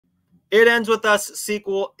It Ends With Us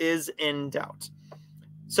sequel is in doubt.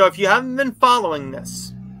 So if you haven't been following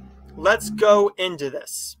this, let's go into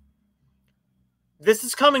this. This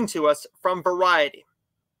is coming to us from Variety.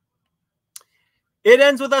 It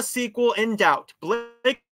Ends With Us sequel in doubt.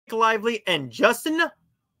 Blake Lively and Justin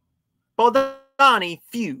Baldoni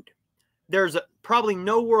feud. There's probably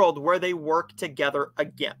no world where they work together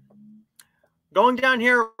again. Going down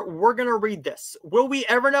here, we're going to read this. Will we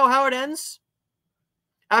ever know how it ends?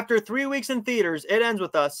 After 3 weeks in theaters, It Ends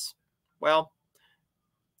With Us. Well,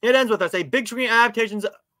 It Ends With Us. A big screen adaptation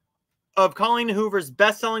of Colleen Hoover's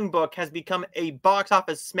best-selling book has become a box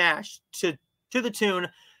office smash to the tune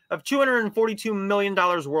of $242 million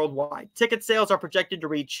worldwide. Ticket sales are projected to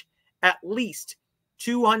reach at least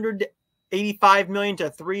 $285 million to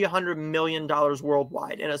 $300 million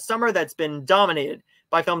worldwide. In a summer that's been dominated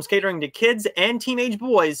by films catering to kids and teenage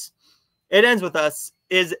boys, It Ends With Us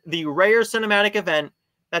is the rare cinematic event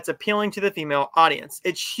that's appealing to the female audience.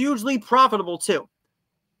 It's hugely profitable, too.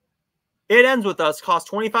 It Ends With Us cost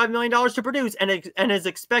 $25 million to produce and is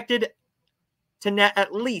expected to net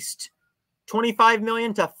at least $25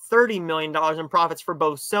 million to $30 million in profits for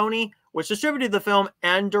both Sony, which distributed the film,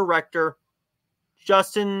 and director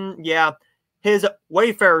Justin, his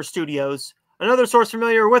Wayfarer Studios. Another source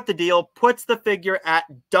familiar with the deal puts the figure at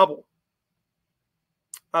double.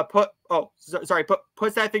 Puts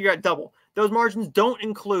that figure at double. Those margins don't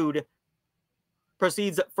include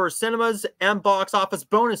proceeds for cinemas and box office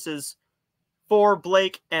bonuses for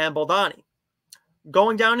Blake and Baldoni.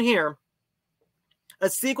 Going down here, a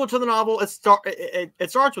sequel to the novel It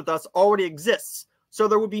Starts With Us already exists, so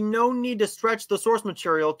there would be no need to stretch the source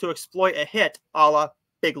material to exploit a hit a la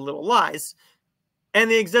Big Little Lies. And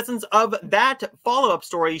the existence of that follow-up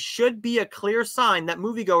story should be a clear sign that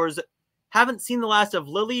moviegoers haven't seen the last of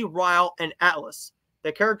Lily, Ryle, and Atlas,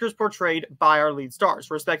 the characters portrayed by our lead stars,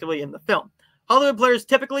 respectively, in the film. Hollywood players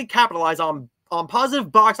typically capitalize on positive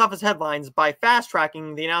box office headlines by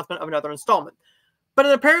fast-tracking the announcement of another installment. But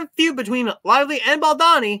an apparent feud between Lively and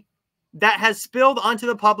Baldoni that has spilled onto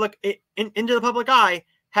the public into the public eye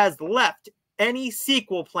has left any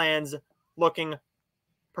sequel plans looking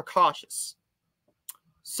precautious.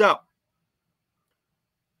 So,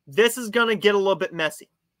 this is going to get a little bit messy.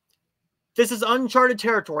 This is uncharted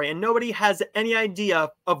territory, and nobody has any idea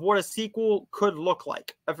of what a sequel could look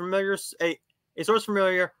like. A source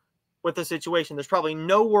familiar with the situation. There's probably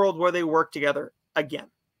no world where they work together again.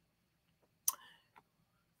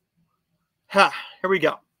 Here we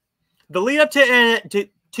go. The lead up to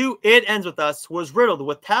It Ends With Us was riddled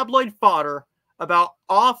with tabloid fodder about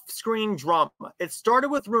off-screen drama. It started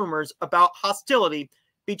with rumors about hostility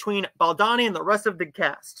between Baldoni and the rest of the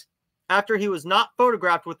cast after he was not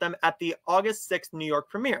photographed with them at the August 6th New York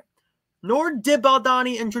premiere. Nor did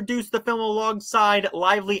Baldoni introduce the film alongside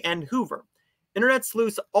Lively and Hoover. Internet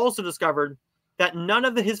sleuths also discovered that none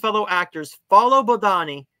of his fellow actors follow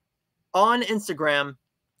Baldoni on Instagram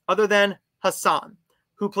other than Hassan,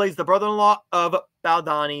 who plays the brother-in-law of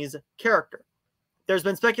Baldoni's character. There's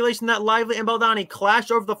been speculation that Lively and Baldoni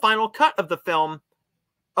clashed over the final cut of the film,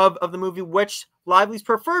 of the movie, which Lively's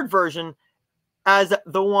preferred version as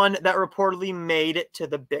the one that reportedly made it to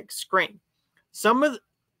the big screen. Some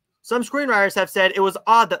screenwriters have said it was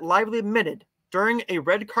odd that Lively admitted during a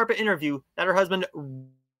red carpet interview that her husband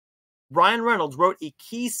Ryan Reynolds wrote a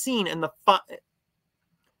key scene in the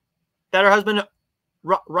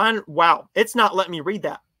it's not letting me read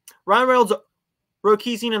that. Ryan Reynolds wrote a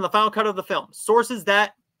key scene in the final cut of the film. Sources say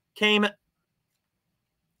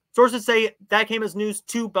that came as news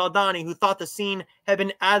to Baldoni, who thought the scene had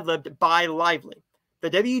been ad-libbed by Lively. The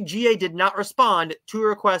WGA did not respond to a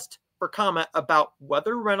request for comment about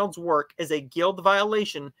whether Reynolds' work is a guild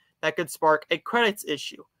violation that could spark a credits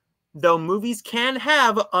issue. Though movies can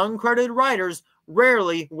have uncredited writers,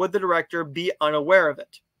 rarely would the director be unaware of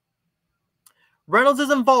it.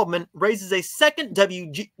 Reynolds' involvement raises a second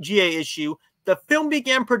WGA issue. The film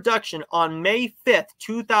began production on May 5th,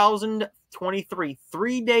 2023,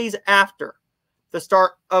 3 days after the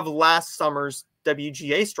start of last summer's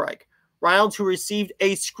WGA strike. Reynolds, who received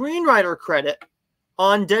a screenwriter credit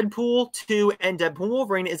on Deadpool 2 and Deadpool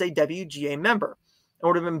Wolverine, is a WGA member and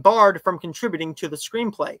would have been barred from contributing to the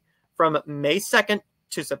screenplay from May 2nd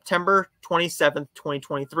to September 27th,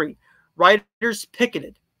 2023. Writers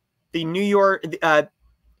picketed the New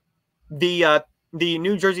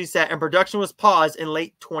Jersey set, and production was paused in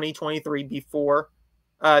late 2023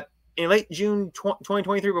 in late June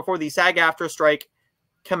 2023 before the SAG-AFTRA strike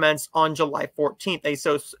commenced on July 14th.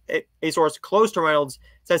 A source close to Reynolds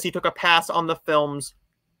says he took a pass on the film's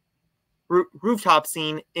rooftop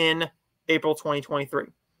scene in April 2023.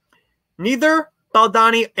 Neither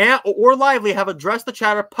Baldani or Lively have addressed the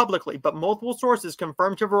chatter publicly, but multiple sources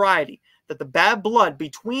confirmed to Variety that the bad blood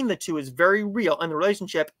between the two is very real and the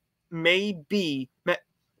relationship may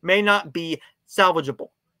not be salvageable.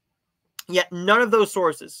 Yet none of those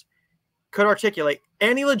sources could articulate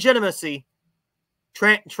any legitimacy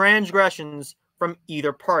transgressions from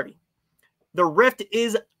either party. The rift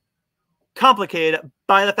is complicated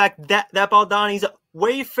by the fact that Baldani's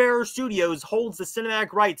Wayfarer Studios holds the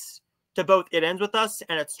cinematic rights to both It Ends With Us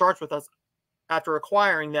and It Starts With Us after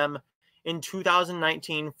acquiring them in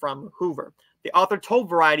 2019 from Hoover. The author told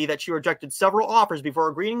Variety that she rejected several offers before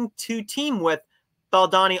agreeing to team with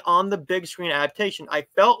Baldani on the big screen adaptation. I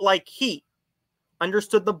felt like he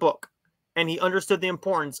understood the book and he understood the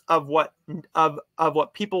importance of what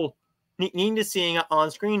people need to see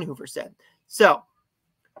on screen, Hoover said. So,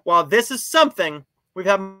 while this is something, we've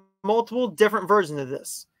had multiple different versions of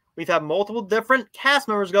this. We've had multiple different cast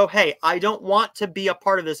members go, hey, I don't want to be a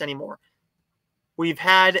part of this anymore. We've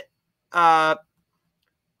had a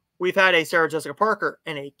Sarah Jessica Parker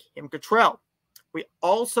and a Kim Cattrall. We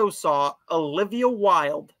also saw Olivia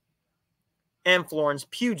Wilde and Florence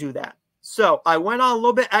Pugh do that. So I went on a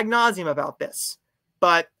little bit ad nauseum about this,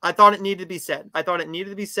 but I thought it needed to be said. I thought it needed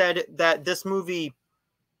to be said that this movie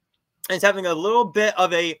is having a little bit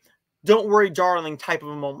of a "Don't Worry, Darling" type of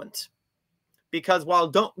a moment. Because while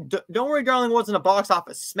Don't Worry, Darling wasn't a box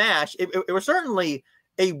office smash, it was certainly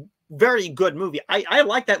a very good movie. I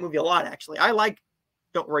like that movie a lot, actually. I like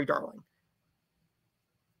Don't Worry, Darling.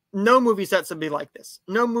 No movie set should be like this.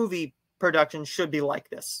 No movie production should be like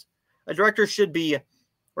this. A director should be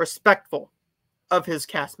respectful of his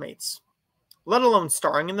castmates, let alone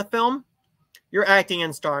starring in the film. You're acting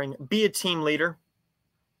and starring. Be a team leader,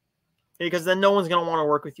 because then no one's going to want to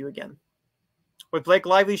work with you again. With Blake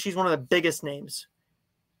Lively, she's one of the biggest names.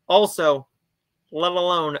 Also, let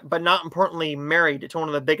alone, but not importantly, married to one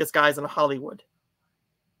of the biggest guys in Hollywood.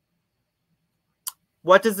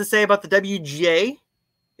 What does this say about the WGA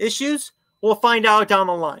issues? We'll find out down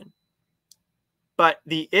the line. But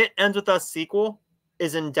the It Ends With Us sequel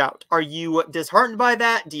is in doubt. Are you disheartened by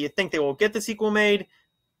that? Do you think they will get the sequel made?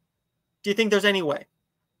 Do you think there's any way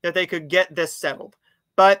that they could get this settled?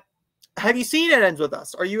 But have you seen It Ends With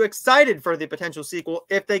Us? Are you excited for the potential sequel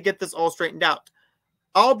if they get this all straightened out?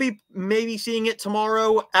 I'll be maybe seeing it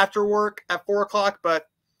tomorrow after work at 4 o'clock, but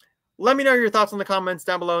let me know your thoughts in the comments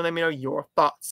down below and let me know your thoughts.